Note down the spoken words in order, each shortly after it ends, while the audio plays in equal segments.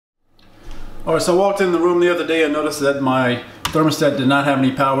All right, so I walked in the room the other day and noticed that my thermostat did not have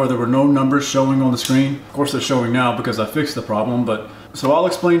any power. There were no numbers showing on the screen. Of course they're showing now because I fixed the problem, but so I'll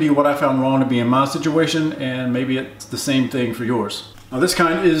explain to you what I found wrong to be in my situation, and maybe it's the same thing for yours. Now this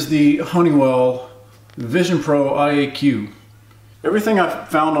kind is the Honeywell VisionPro IAQ. Everything I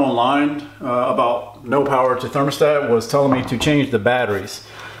found online about no power to thermostat was telling me to change the batteries.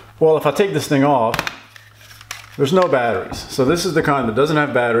 Well, if I take this thing off, there's no batteries. So this is the kind that doesn't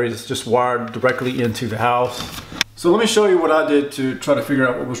have batteries. It's just wired directly into the house. So let me show you what I did to try to figure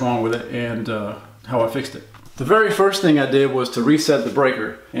out what was wrong with it and how I fixed it. The very first thing I did was to reset the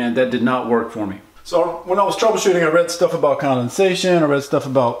breaker, and that did not work for me. So when I was troubleshooting, I read stuff about condensation, I read stuff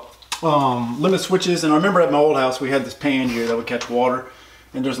about limit switches, and I remember at my old house we had this pan here that would catch water,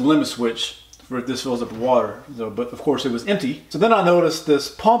 and there's a limit switch for this fills up with water. So, but of course it was empty. So then I noticed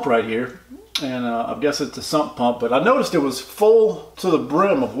this pump right here, and I guess it's a sump pump, but I noticed it was full to the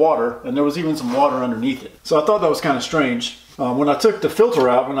brim of water, and there was even some water underneath it. So I thought that was kind of strange. When I took the filter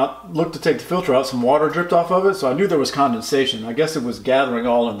out, when I looked to take the filter out, some water dripped off of it, so I knew there was condensation. I guess it was gathering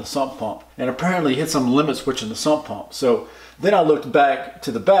all in the sump pump, and apparently hit some limit switch in the sump pump. So then I looked back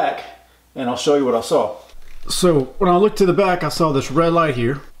to the back, and I'll show you what I saw. So when I looked to the back, I saw this red light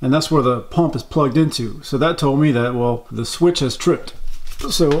here, and that's where the pump is plugged into. So that told me that, well, the switch has tripped.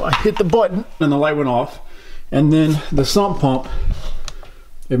 So I hit the button and the light went off, and then the sump pump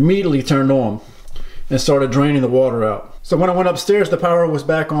immediately turned on and started draining the water out. So when I went upstairs, the power was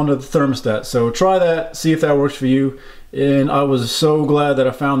back onto the thermostat. So try that, see if that works for you. And I was so glad that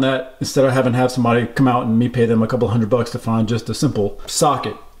I found that instead of having to have somebody come out and me pay them a couple $100 to find just a simple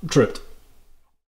socket tripped.